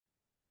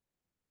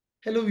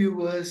Hello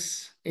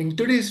viewers, in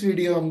today's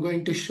video I'm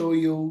going to show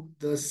you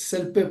the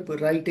CELPIP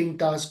Writing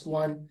Task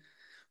 1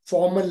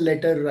 formal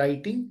letter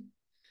writing.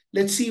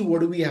 Let's see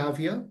what do we have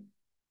here.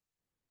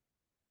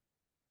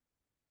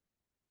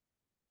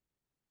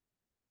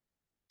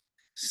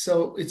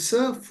 So it's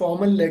a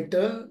formal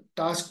letter,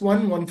 task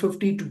 1,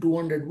 150 to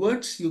 200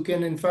 words. You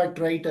can in fact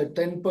write a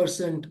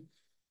 10%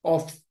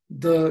 of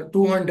the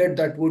 200,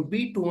 that would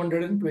be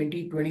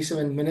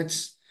 27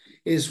 minutes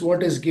is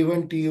what is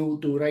given to you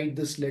to write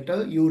this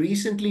letter. You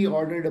recently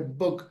ordered a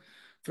book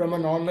from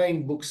an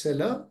online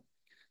bookseller.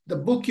 The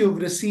book you've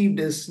received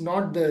is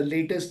not the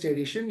latest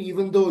edition,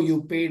 even though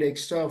you paid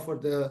extra for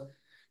the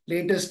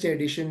latest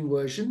edition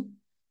version.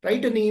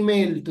 Write an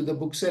email to the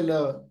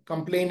bookseller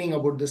complaining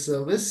about the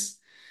service.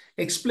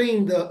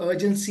 Explain the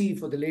urgency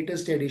for the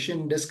latest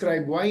edition.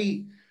 Describe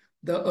why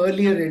the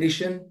earlier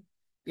edition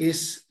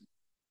is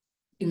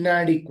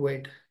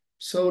inadequate.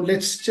 So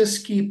let's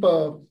just keep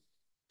a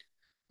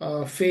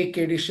fake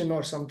edition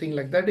or something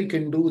like that. You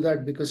can do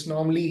that because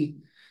normally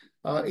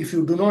if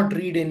you do not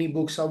read any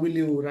books, how will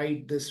you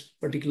write this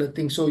particular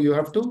thing? So you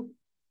have to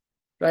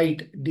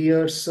write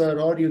dear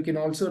sir, or you can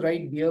also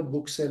write dear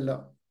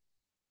bookseller.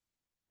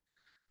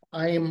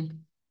 I am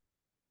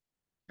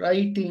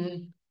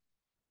writing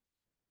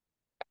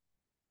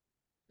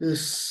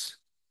this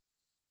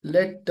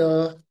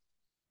letter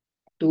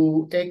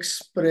to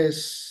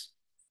express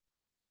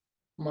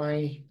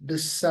my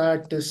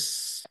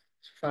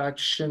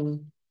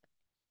dissatisfaction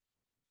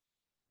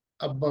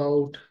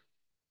about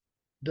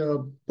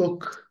the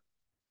book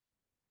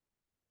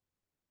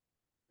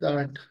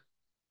that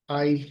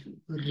I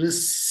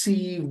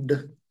received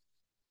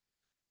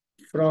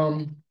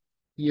from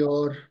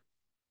your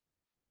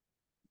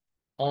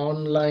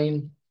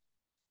online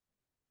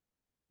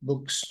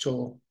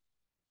bookstore.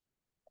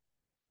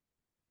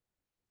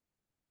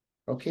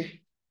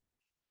 Okay.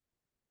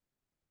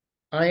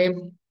 I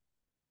am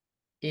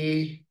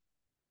a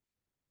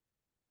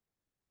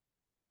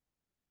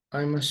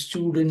I'm a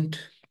student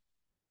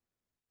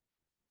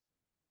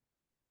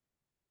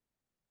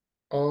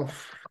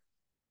of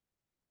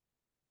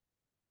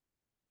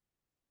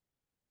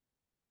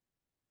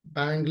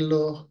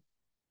Bangalore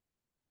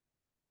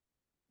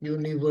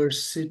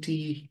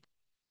University,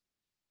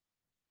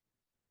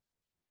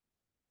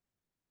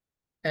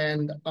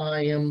 and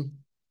I am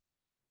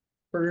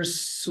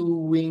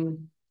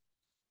pursuing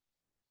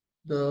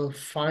the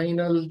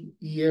final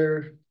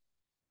year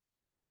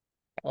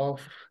of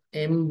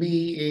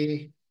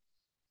MBA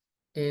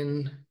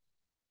in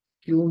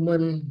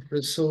Human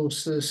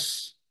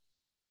Resources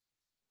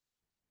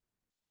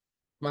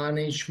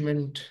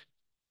Management.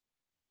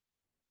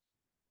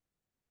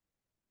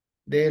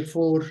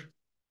 Therefore,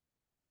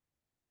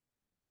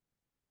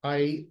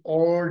 I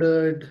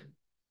ordered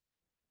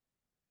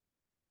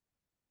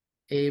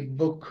a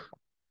book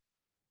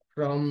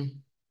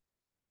from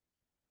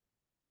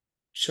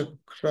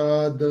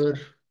Chakradhar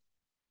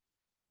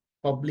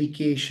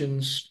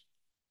Publications.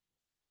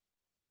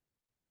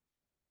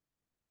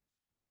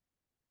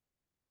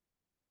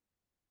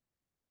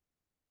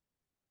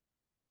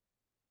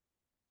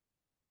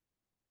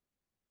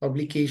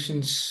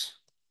 Publications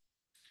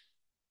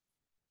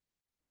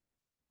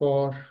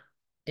for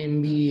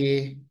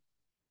MBA,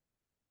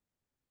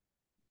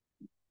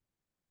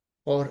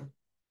 or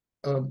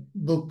a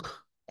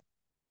book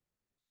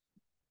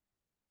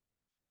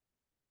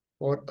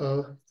for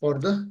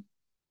the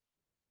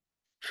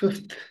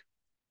 5th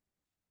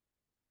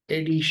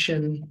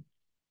edition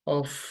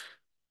of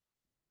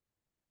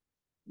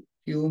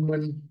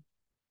Human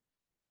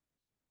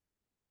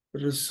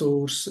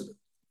Resource,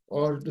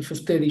 or the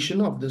 5th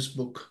edition of this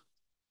book.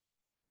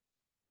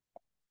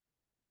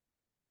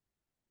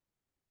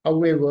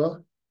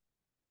 However,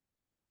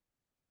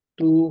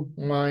 to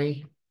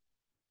my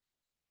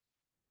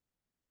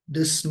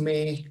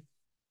dismay,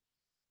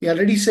 we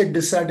already said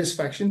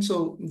dissatisfaction,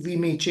 so we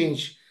may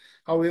change.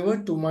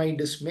 However, to my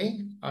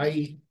dismay,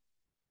 I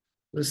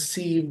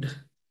received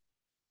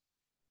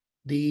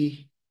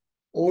the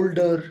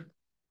older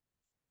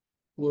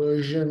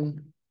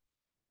version,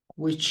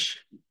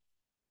 which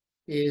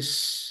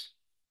is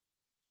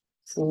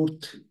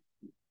 4th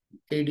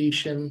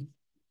edition,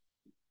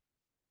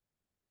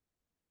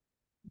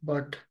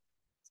 but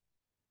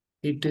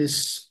it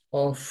is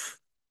of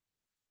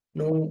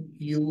no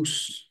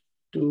use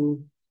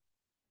to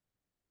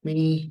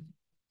me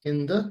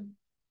in the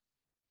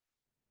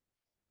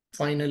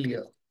final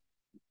year.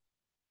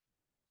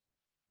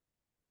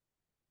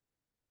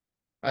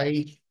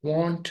 I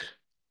want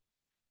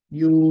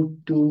you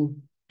to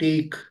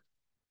take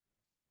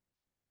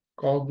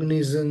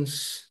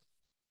cognizance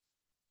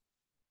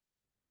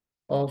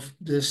of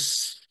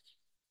this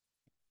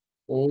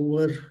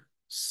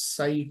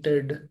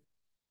oversightedness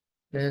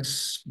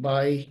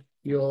by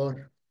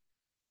your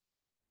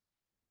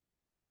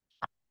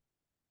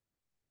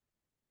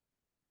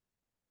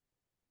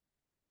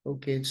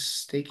Okay,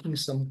 it's taking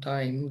some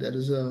time. There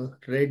is a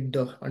red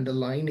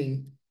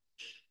underlining.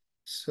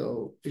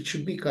 So it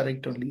should be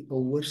correct only,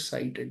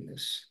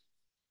 oversightedness.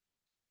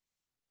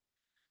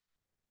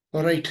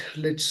 All right,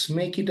 let's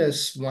make it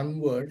as one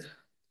word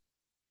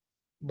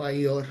by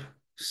your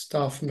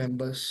staff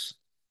members.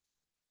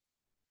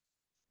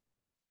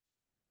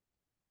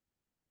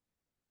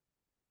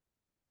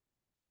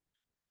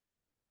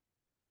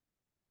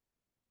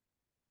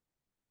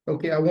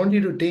 Okay, I want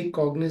you to take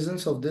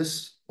cognizance of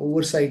this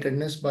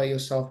oversightedness by your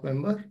staff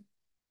member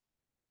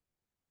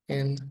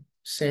and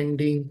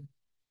sending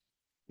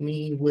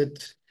me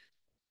with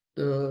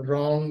the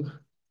wrong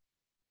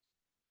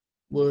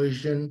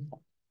version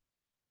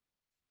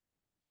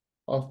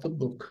of the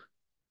book.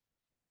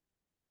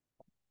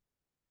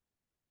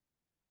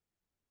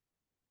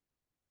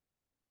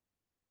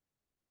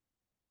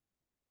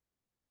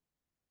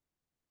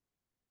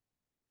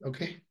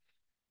 Okay,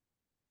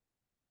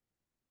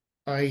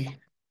 I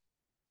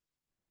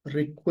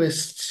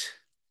request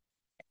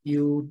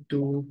you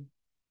to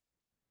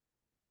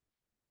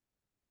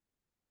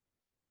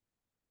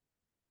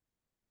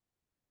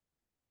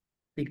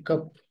pick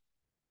up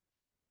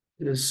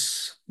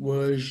this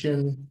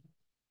version,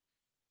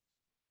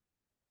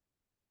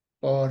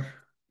 or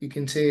you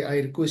can say, I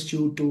request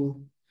you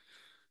to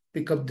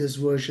pick up this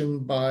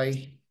version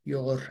by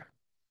your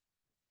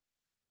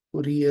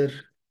courier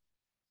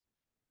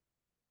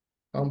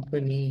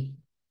company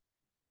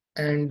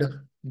and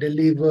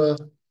deliver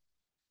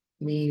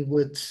me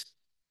with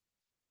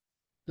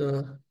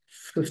the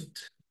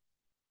fifth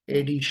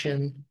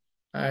edition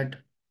at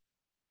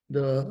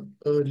the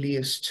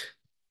earliest,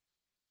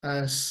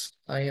 as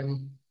I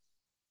am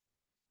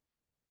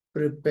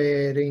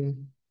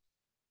preparing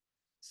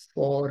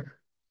for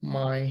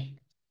my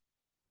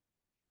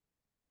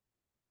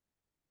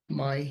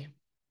my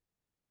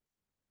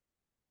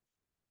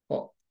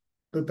uh,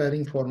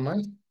 preparing for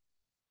my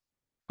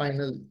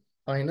final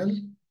final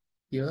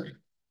year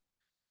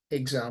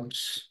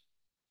exams.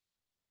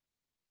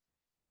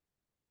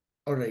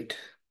 All right.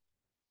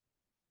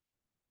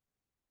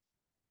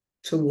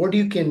 So what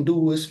you can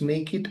do is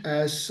make it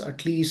as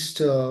at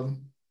least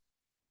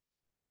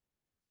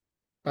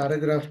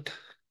paragraphed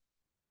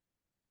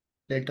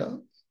letter.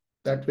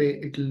 That way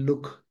it'll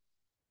look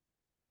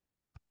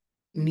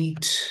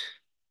neat.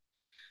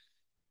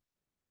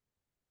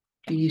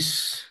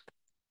 Please,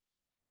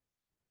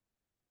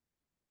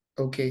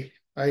 okay.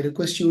 I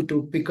request you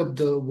to pick up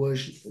the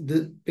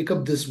version, pick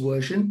up this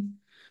version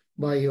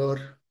by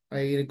your.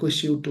 I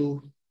request you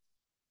to.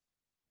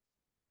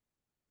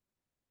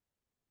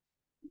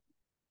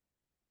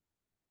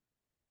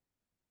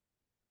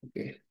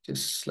 Okay,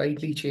 just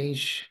slightly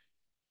change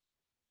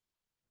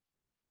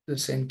the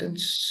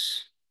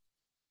sentence.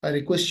 I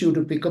request you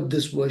to pick up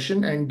this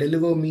version and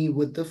deliver me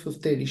with the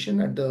fifth edition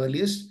at the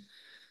earliest,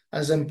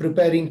 as I'm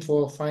preparing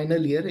for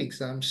final year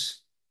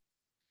exams.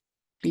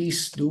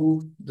 Please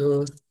do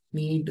the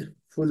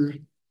needful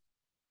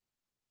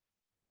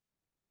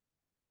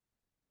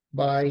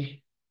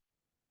by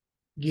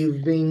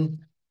giving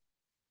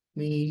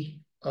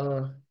me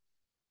a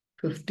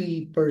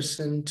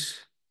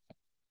 50%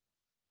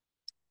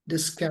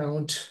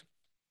 discount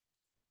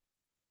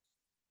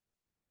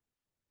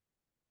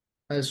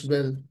as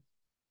well.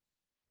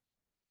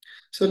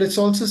 So let's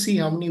also see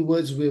how many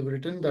words we've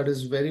written. That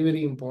is very,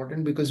 very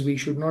important because we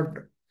should not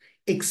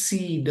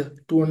exceed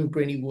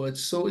 220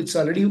 words. So it's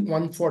already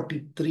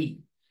 143.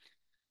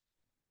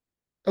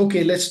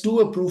 Okay, let's do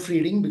a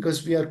proofreading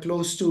because we are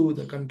close to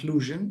the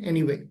conclusion.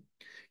 Anyway,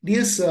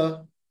 dear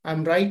sir,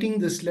 I'm writing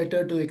this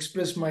letter to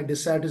express my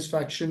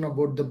dissatisfaction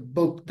about the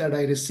book that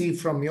I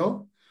received from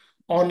your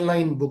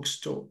online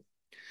bookstore.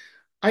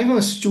 I'm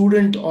a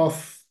student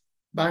of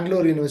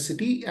Bangalore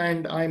University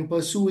and I'm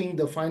pursuing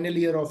the final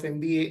year of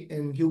MBA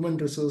in Human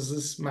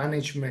Resources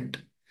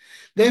Management.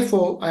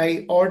 Therefore,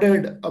 I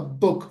ordered a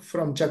book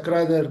from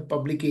Chakradhar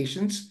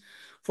Publications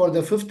for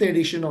the fifth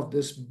edition of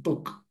this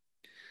book.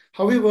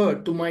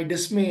 However, to my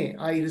dismay,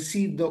 I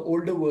received the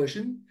older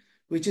version,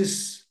 which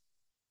is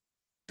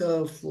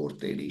the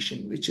fourth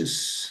edition,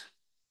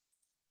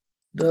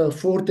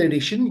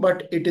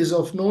 but it is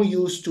of no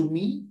use to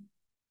me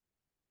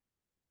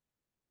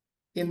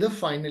in the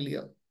final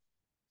year.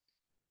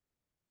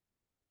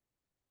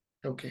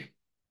 Okay.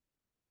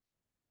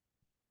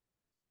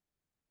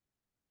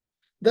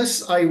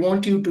 Thus, I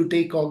want you to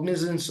take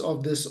cognizance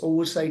of this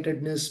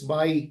oversightedness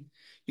by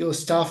your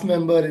staff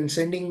member in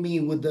sending me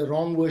with the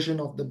wrong version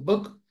of the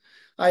book.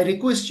 I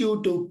request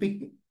you to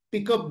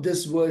pick up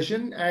this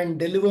version and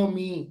deliver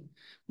me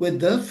with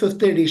the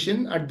fifth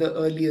edition at the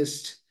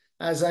earliest,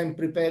 as I'm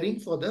preparing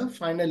for the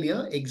final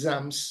year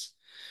exams.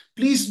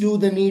 Please do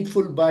the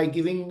needful by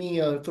giving me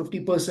a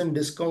 50%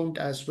 discount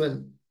as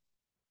well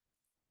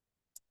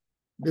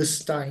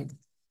this time,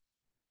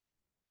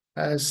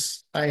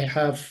 as I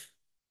have,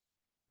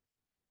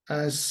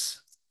 as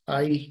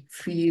I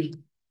feel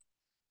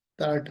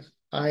that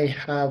I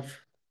have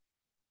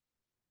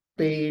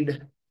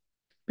paid,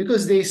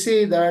 because they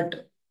say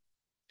that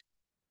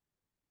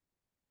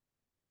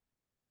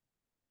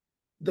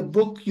the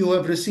book you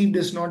have received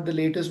is not the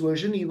latest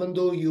version, even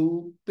though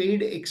you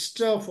paid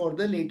extra for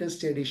the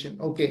latest edition.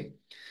 Okay.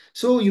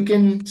 So you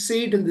can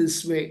say it in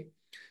this way.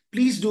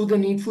 Please do the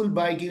needful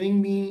by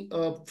giving me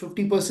a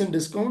 50%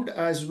 discount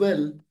as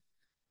well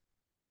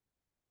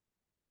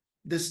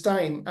this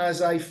time,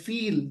 as I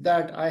feel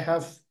that I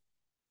have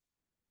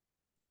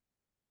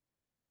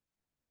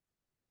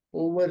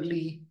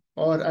overly,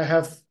 or I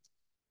have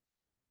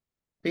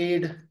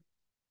paid.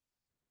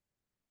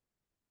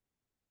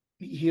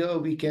 Here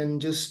we can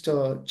just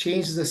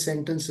change the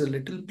sentence a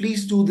little.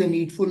 Please do the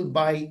needful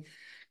by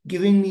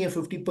giving me a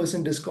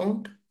 50%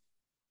 discount,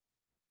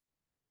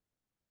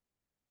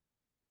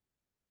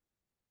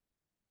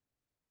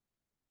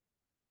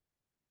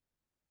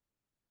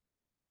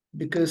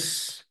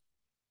 because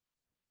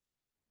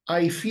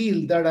I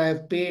feel that I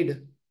have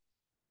paid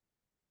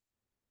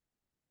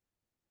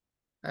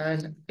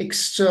an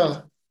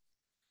extra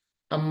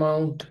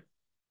amount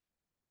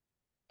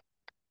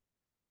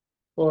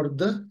for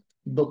the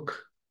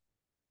book.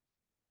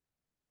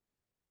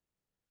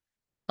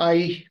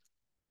 I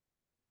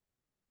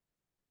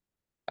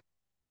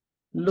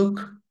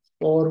look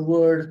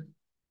forward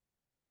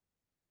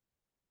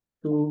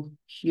to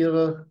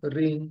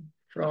hearing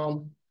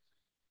from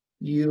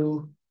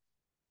you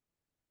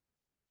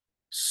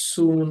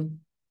soon.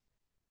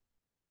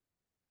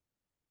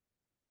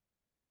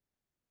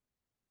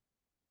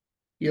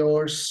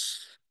 Yours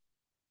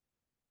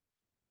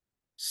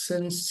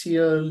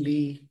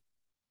sincerely,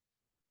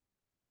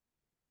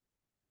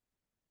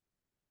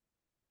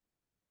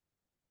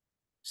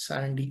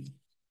 Sandy.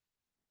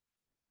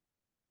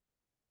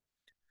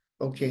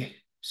 Okay,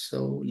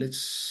 so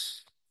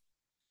let's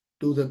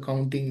do the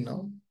counting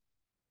now.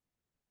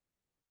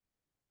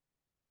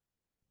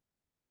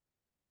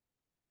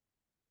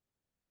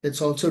 Let's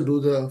also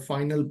do the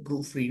final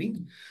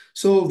proofreading.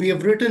 So we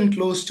have written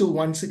close to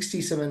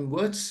 167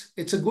 words.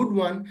 It's a good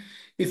one.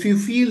 If you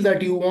feel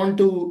that you want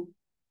to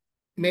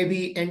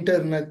maybe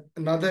enter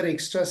another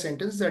extra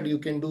sentence, that you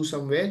can do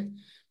somewhere,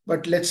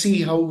 but let's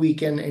see how we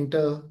can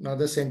enter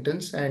another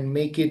sentence and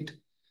make it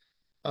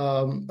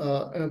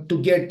to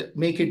get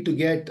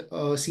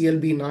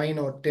CLB 9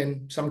 or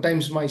 10.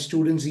 Sometimes my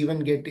students even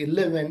get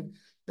 11.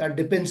 That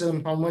depends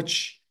on how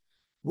much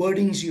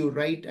wordings you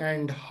write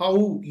and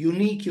how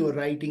unique your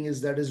writing is.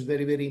 That is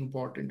very, very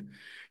important.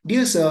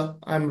 Dear sir,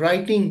 I'm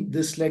writing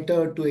this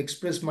letter to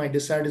express my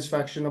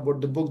dissatisfaction about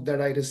the book that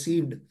I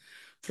received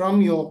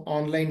from your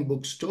online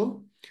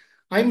bookstore.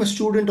 I'm a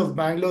student of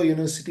Bangalore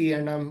University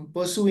and I'm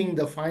pursuing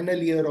the final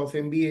year of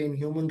MBA in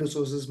Human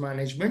Resources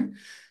Management.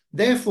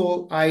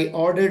 Therefore, I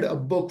ordered a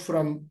book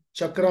from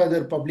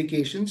Chakradhar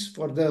Publications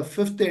for the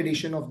fifth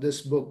edition of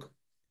this book.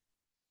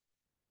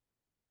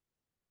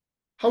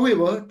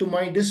 However, to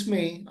my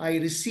dismay, I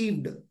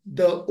received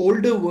the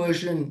older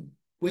version,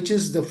 which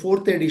is the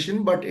fourth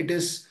edition, but it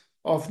is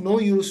of no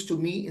use to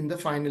me in the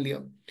final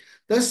year.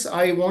 Thus,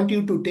 I want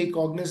you to take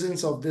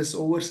cognizance of this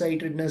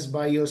oversightedness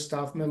by your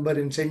staff member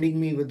in sending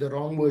me with the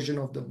wrong version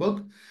of the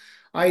book.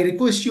 I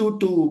request you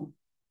to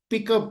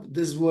pick up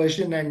this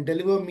version and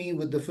deliver me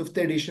with the fifth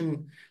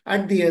edition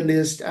at the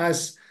earliest,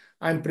 as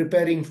I'm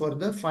preparing for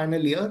the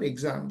final year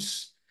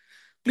exams.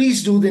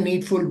 Please do the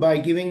needful by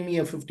giving me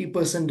a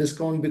 50%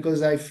 discount,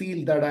 because I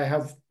feel that I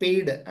have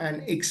paid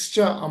an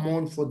extra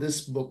amount for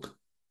this book.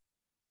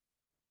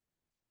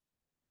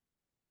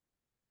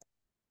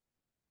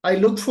 I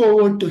look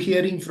forward to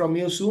hearing from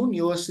you soon.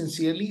 Yours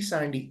sincerely,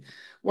 Sandy.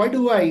 Why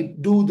do I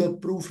do the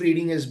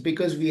proofreading is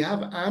because we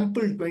have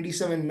ample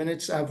 27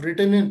 minutes. I've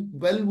written it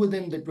well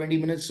within the 20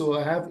 minutes, so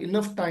I have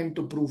enough time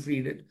to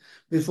proofread it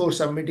before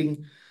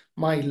submitting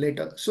my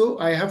letter. So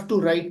I have to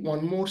write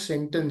one more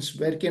sentence.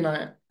 Where can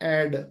I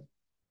add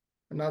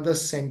another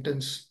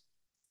sentence?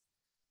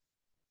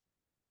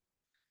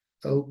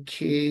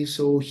 Okay,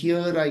 so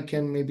here I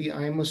can maybe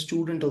I'm a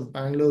student of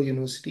Bangalore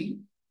University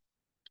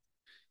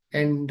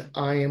and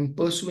I am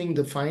pursuing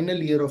the final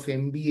year of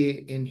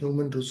MBA in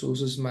Human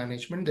Resources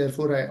Management.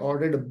 Therefore, I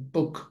ordered a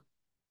book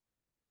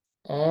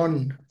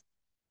on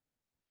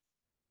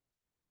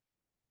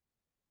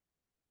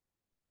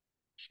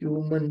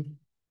human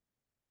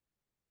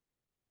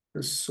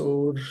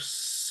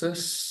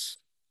resources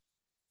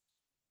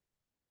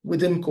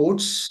within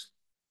quotes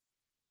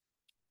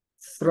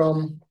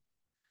from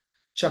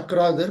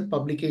Chakradhar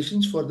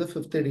Publications for the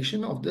fifth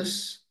edition of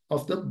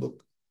the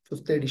book.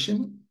 Fifth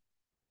edition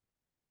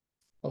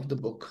of the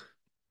book.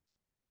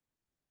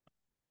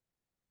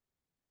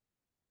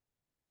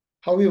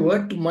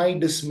 However, to my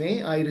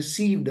dismay, I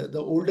received the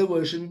older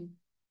version,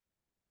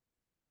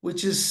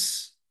 which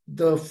is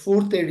the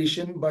fourth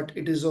edition, but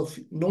it is of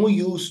no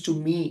use to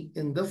me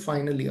in the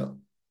final year.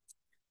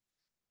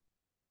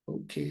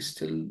 Okay,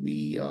 still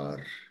we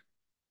are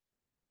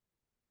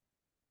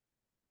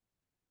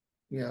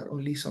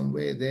only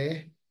somewhere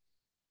there.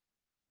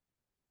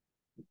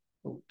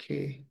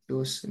 Okay,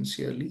 yours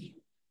sincerely.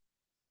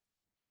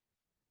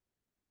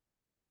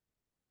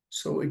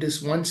 So it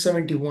is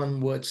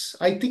 171 words.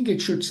 I think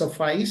it should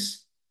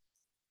suffice,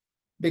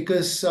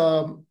 because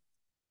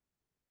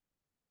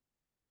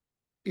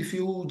if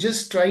you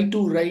just try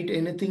to write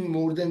anything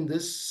more than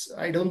this,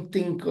 I don't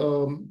think,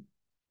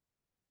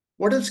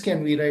 what else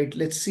can we write?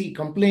 Let's see,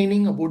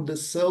 complaining about the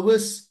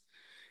service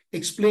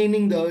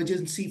explaining the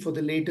urgency for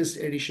the latest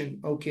edition.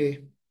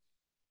 Okay.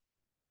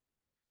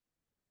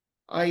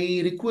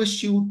 I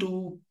request you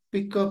to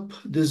pick up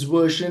this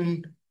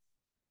version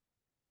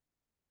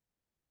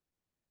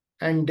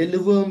and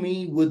deliver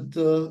me with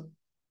the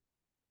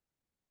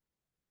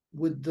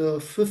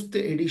fifth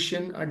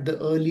edition at the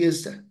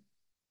earliest,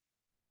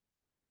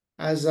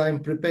 as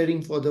I'm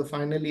preparing for the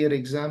final year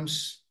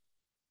exams,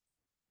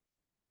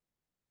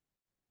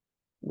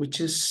 which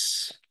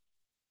is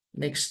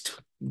next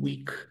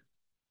week.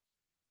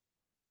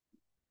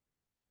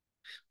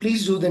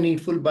 Please do the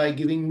needful by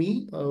giving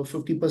me a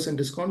 50%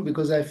 discount,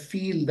 because I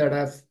feel that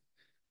I've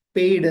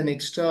paid an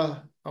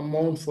extra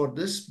amount for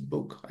this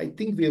book. I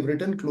think we have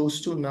written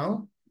close to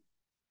now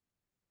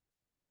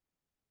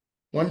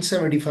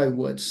 175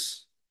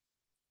 words.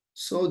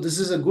 So this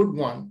is a good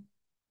one.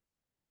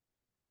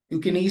 You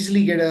can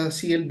easily get a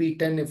CLB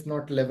 10, if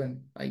not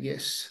 11, I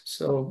guess.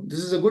 So this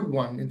is a good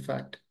one, in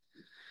fact.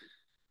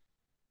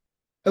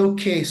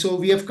 Okay, so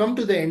we have come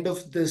to the end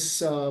of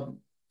this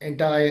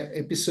entire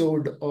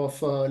episode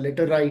of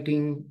letter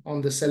writing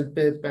on the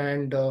CELPIP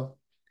and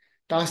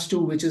task 2,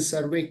 which is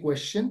survey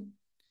question.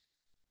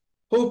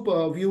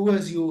 Hope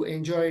viewers, you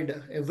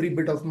enjoyed every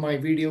bit of my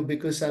video,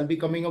 because I'll be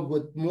coming up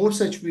with more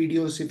such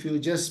videos if you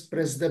just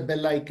press the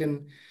bell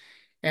icon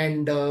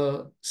and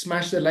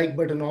smash the like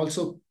button.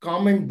 Also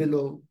comment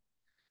below.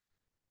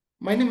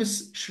 My name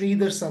is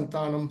Sridhar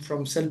Santanam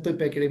from CELPIP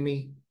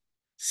Academy.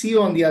 See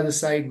you on the other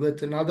side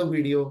with another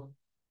video.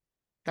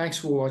 Thanks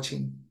for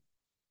watching.